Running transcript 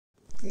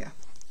Yeah.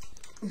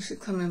 You should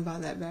come in by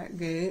that back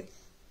gate.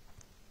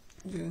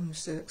 June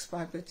 6,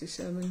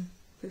 5:57,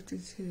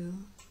 52.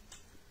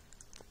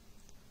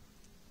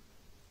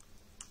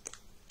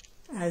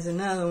 There's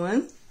another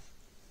one.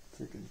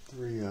 Freaking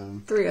 3 of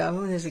them. 3 of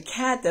them. There's a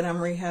cat that I'm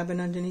rehabbing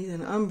underneath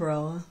an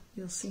umbrella.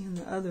 You'll see in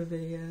the other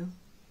video.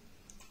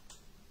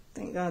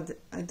 Thank God that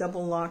I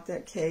double locked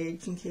that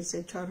cage in case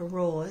they try to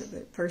roll it.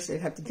 But first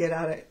they'd have to get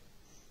out it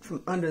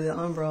from under the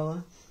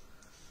umbrella.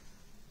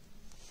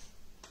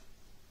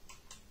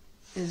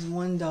 There's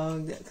one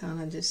dog that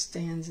kind of just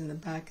stands in the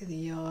back of the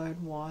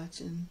yard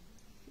watching.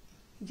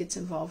 He gets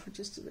involved for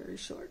just a very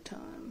short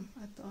time,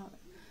 I thought,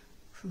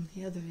 from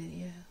the other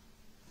video.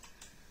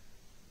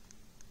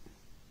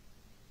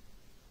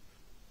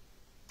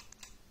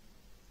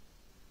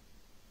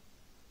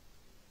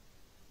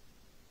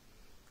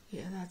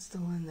 Yeah, that's the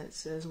one that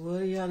says,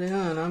 "What are y'all doing?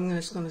 I'm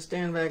just going to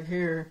stand back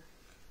here."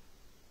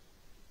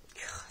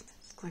 God,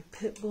 they look like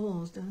pit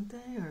bulls, don't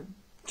they? Or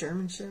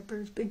German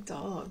shepherds, big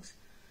dogs.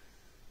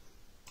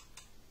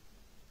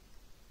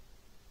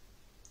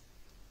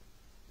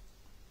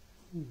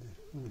 Let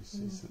me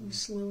see something. We're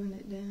slowing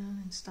it down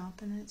and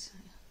stopping it. So.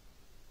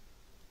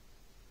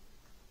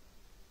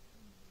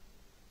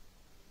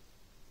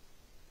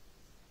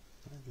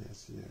 I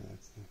guess, yeah,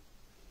 that's it.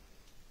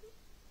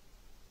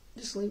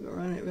 Just leave it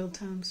run at real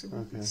time so we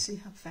Okay. can see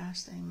how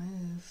fast they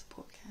move.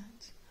 Poor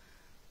cats.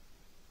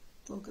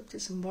 Woke up to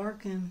some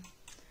barking.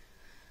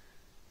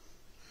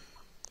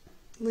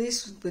 At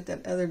least with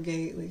that other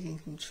gate we can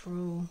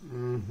control.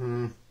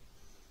 Mm-hmm.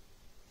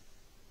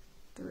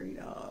 3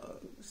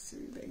 dogs,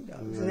 3 big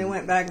dogs. And they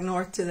went back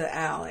north to the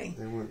alley.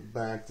 They went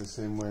back the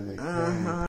same way they came. Uh-huh.